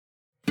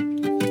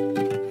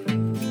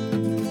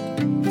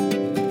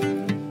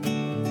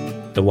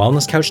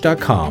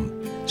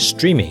thewellnesscouch.com,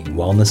 streaming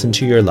wellness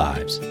into your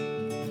lives.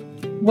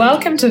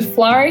 Welcome to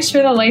Flourish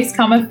with Elise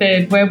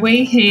Comerford, where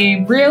we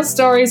hear real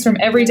stories from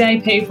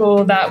everyday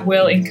people that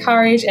will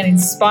encourage and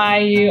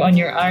inspire you on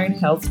your own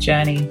health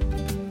journey.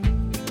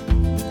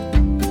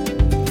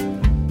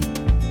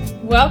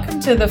 Welcome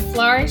to the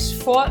Flourish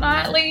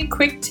Fortnightly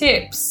Quick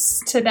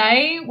Tips.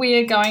 Today we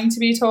are going to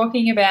be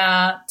talking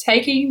about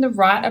taking the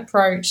right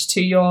approach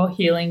to your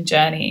healing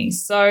journey.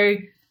 So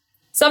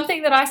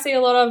something that I see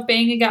a lot of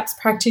being a GAPS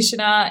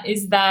practitioner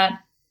is that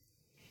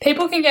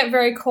people can get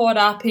very caught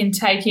up in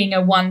taking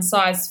a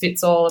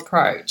one-size-fits-all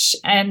approach.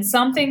 And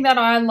something that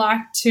I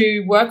like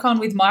to work on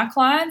with my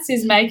clients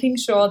is making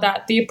sure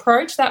that the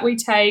approach that we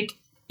take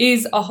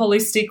is a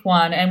holistic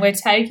one and we're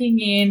taking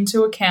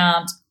into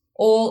account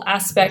all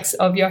aspects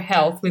of your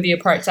health with the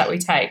approach that we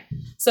take.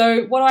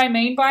 So what do I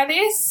mean by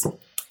this?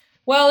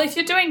 Well, if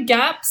you're doing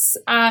GAPS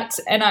and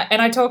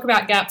I talk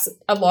about GAPS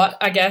a lot,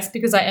 I guess,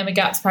 because I am a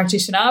GAPS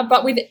practitioner,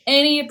 but with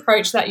any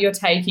approach that you're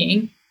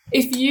taking,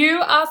 if you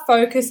are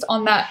focused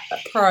on that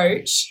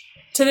approach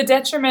to the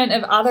detriment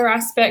of other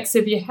aspects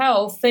of your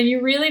health, then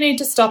you really need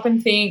to stop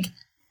and think,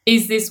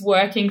 is this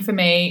working for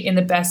me in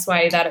the best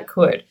way that it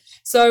could?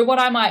 So what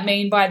I might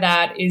mean by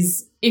that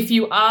is if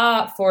you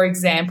are, for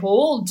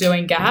example,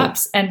 doing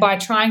GAPS, and by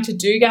trying to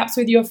do GAPS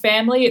with your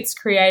family, it's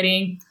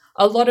creating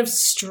a lot of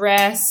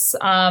stress,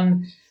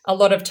 a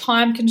lot of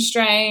time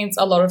constraints,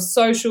 a lot of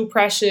social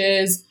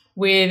pressures,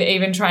 with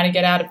even trying to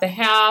get out of the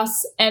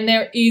house. And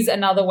there is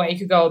another way you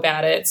could go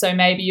about it. So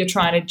maybe you're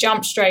trying to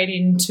jump straight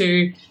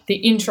into the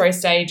intro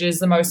stages,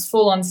 the most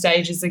full-on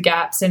stages of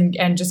GAPS,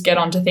 and just get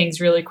onto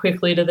things really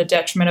quickly to the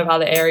detriment of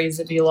other areas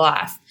of your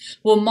life.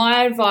 Well,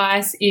 my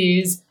advice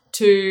is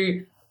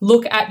to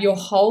look at your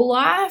whole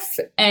life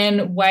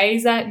and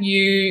ways that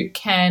you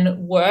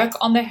can work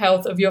on the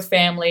health of your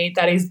family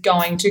that is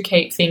going to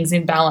keep things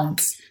in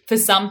balance. For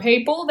some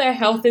people, their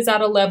health is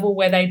at a level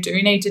where they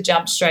do need to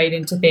jump straight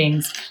into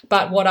things.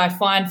 But what I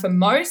find for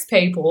most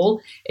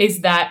people is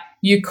that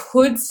you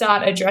could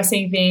start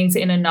addressing things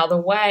in another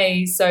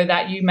way so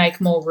that you make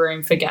more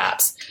room for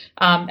GAPS.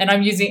 And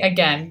I'm using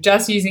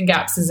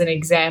GAPS as an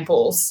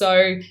example.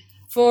 So,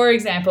 for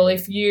example,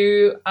 if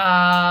you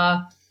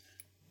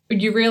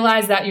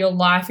realize that your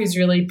life is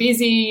really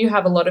busy, you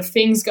have a lot of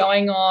things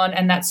going on,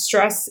 and that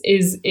stress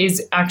is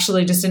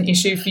actually just an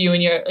issue for you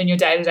in your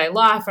day-to-day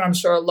life, and I'm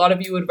sure a lot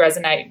of you would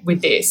resonate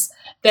with this,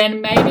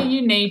 then maybe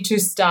you need to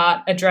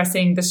start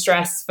addressing the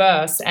stress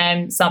first.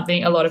 And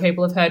something a lot of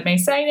people have heard me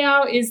say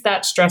now is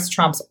that stress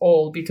trumps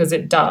all, because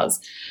it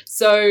does.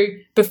 So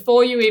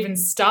before you even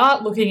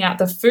start looking at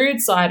the food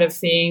side of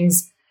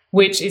things,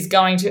 which is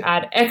going to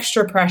add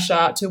extra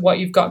pressure to what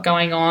you've got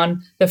going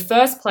on, the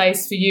first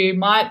place for you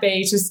might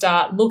be to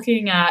start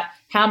looking at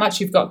how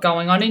much you've got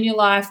going on in your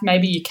life.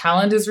 Maybe your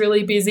calendar's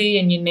really busy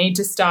and you need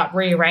to start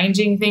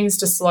rearranging things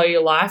to slow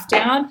your life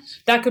down.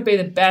 That could be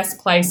the best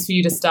place for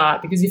you to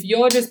start, because if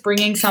you're just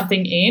bringing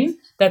something in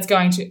that's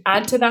going to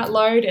add to that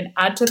load and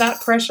add to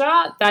that pressure,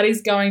 that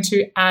is going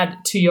to add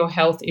to your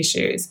health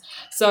issues.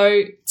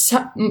 So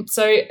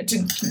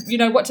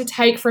what to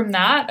take from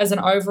that as an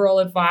overall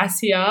advice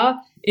here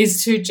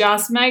is to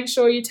just make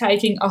sure you're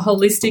taking a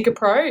holistic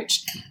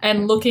approach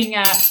and looking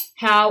at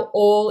how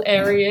all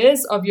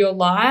areas of your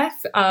life,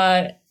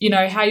 how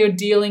you're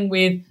dealing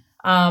with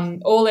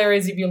all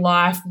areas of your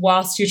life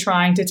whilst you're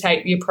trying to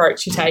take the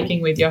approach you're taking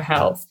with your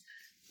health.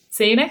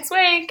 See you next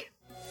week.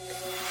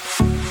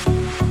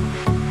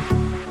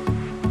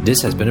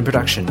 This has been a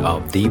production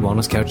of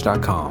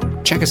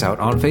thewellnesscouch.com. Check us out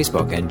on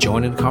Facebook and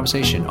join in the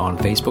conversation on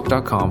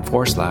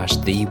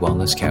facebook.com/The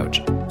Wellness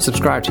Couch.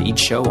 Subscribe to each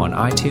show on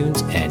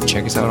iTunes and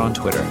check us out on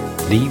Twitter.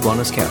 The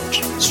Wellness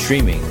Couch,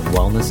 streaming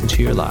wellness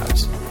into your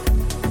lives.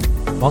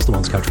 Whilst the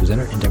Wellness Couch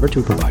presenter endeavor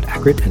to provide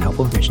accurate and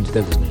helpful information to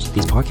their listeners,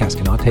 these podcasts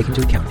cannot take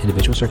into account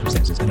individual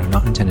circumstances and are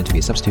not intended to be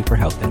a substitute for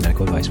health and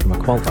medical advice from a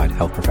qualified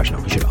health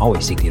professional. You should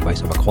always seek the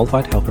advice of a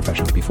qualified health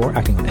professional before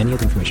acting on any of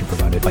the information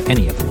provided by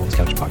any of the Wellness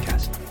Couch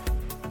podcasts.